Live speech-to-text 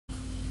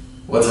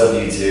What's up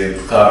YouTube,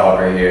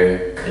 Cloudhopper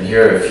here, and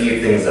here are a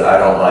few things that I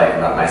don't like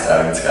about my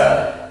Saturn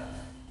Sky.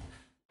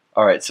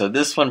 Alright, so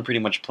this one pretty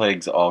much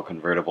plagues all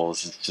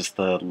convertibles. It's just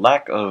the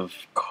lack of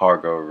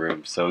cargo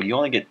room. So you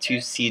only get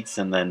 2 seats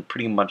and then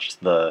pretty much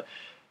the,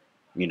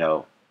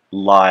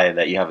 lie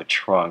that you have a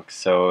trunk.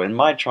 So in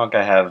my trunk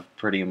I have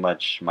pretty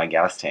much my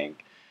gas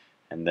tank.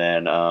 And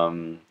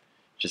then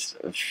just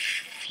a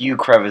few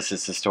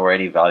crevices to store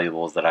any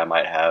valuables that I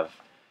might have.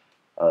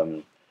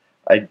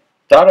 I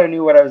thought I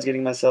knew what I was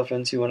getting myself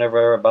into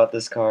whenever I bought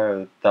this car.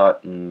 I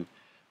thought,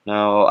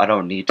 no, I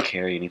don't need to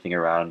carry anything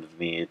around with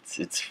me.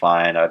 It's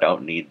fine. I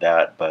don't need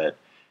that. But,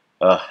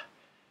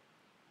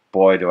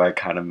 boy, do I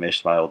kind of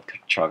miss my old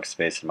trunk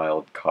space in my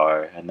old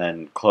car. And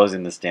then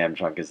closing this damn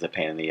trunk is a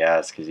pain in the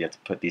ass because you have to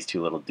put these 2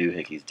 little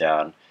doohickeys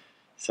down.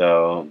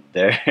 So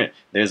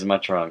there's my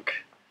trunk.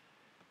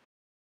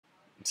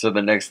 So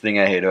the next thing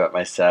I hate about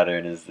my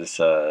Saturn is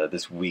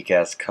this weak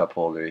ass cup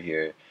holder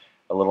here.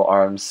 A little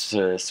arm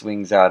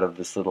swings out of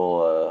this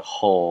little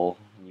hole.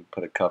 You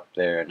put a cup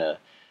there, and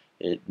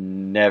it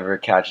never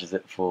catches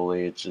it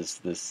fully. It's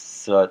just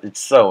this. It's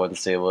so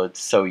unstable.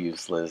 It's so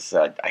useless.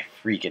 I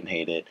freaking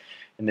hate it.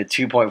 In the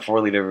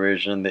 2.4-liter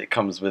version, that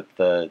comes with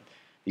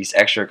these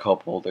extra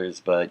cup holders,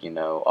 but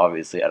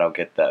obviously I don't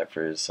get that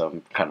for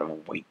some kind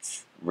of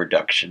weight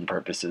reduction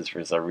purposes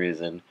for some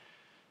reason.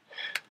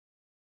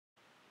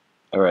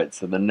 Alright,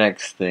 so the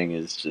next thing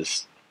is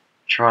just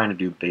trying to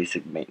do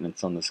basic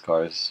maintenance on this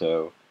car.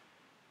 So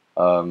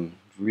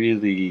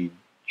really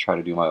try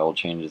to do my oil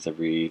changes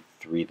every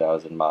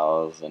 3,000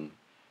 miles, and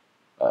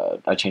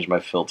I change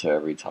my filter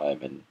every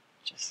time, and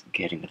just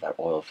getting to that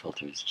oil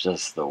filter is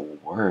just the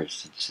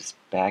worst. It's just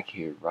back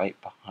here right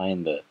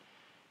behind the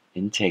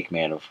intake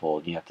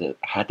manifold. I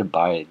had to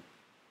buy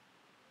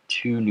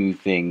 2 new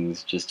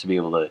things just to be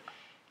able to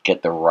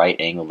get the right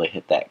angle to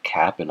hit that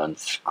cap and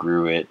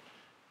unscrew it.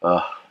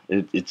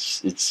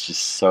 It's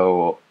just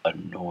so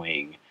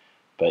annoying.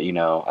 But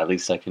at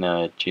least I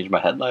can change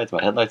my headlights.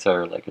 My headlights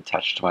are like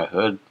attached to my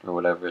hood or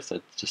whatever, so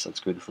just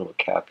unscrew this little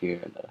cap here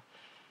and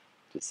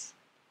just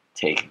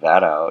take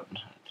that out.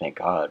 Thank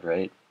God,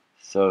 right?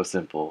 So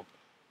simple.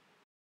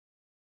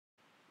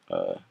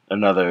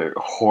 Another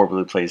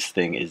horribly placed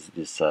thing is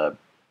this the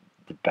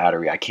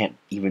battery. I can't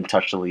even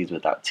touch the leads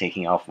without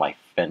taking off my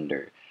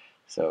fender.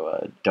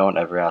 So don't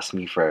ever ask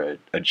me for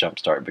a jump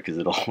start because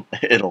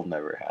it'll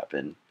never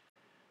happen.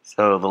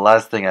 So the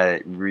last thing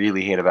I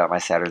really hate about my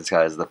Saturn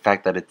Sky is the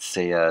fact that it's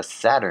a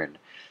Saturn.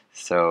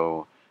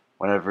 So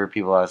whenever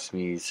people ask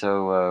me,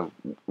 so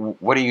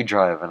what do you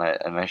drive, and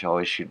I should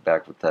always shoot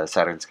back with the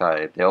Saturn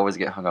Sky, they always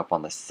get hung up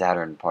on the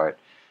Saturn part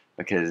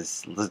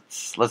because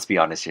let's be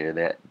honest here,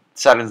 that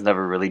Saturn's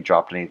never really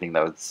dropped anything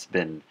that's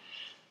been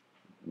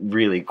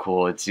really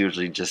cool. It's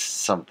usually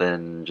just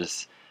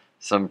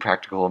some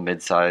practical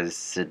mid-sized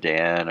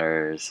sedan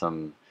or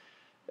some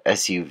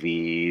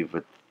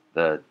SUV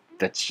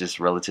that's just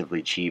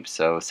relatively cheap.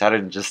 So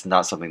Saturn's just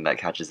not something that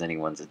catches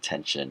anyone's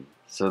attention.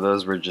 So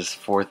those were just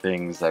 4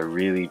 things I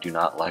really do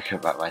not like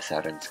about my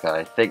Saturn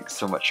Sky. Thanks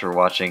so much for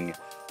watching.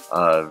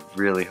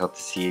 Really hope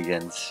to see you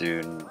again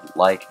soon.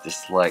 Like,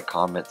 dislike,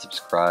 comment,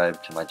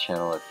 subscribe to my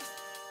channel if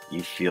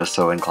you feel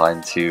so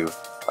inclined to.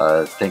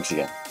 Thanks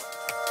again.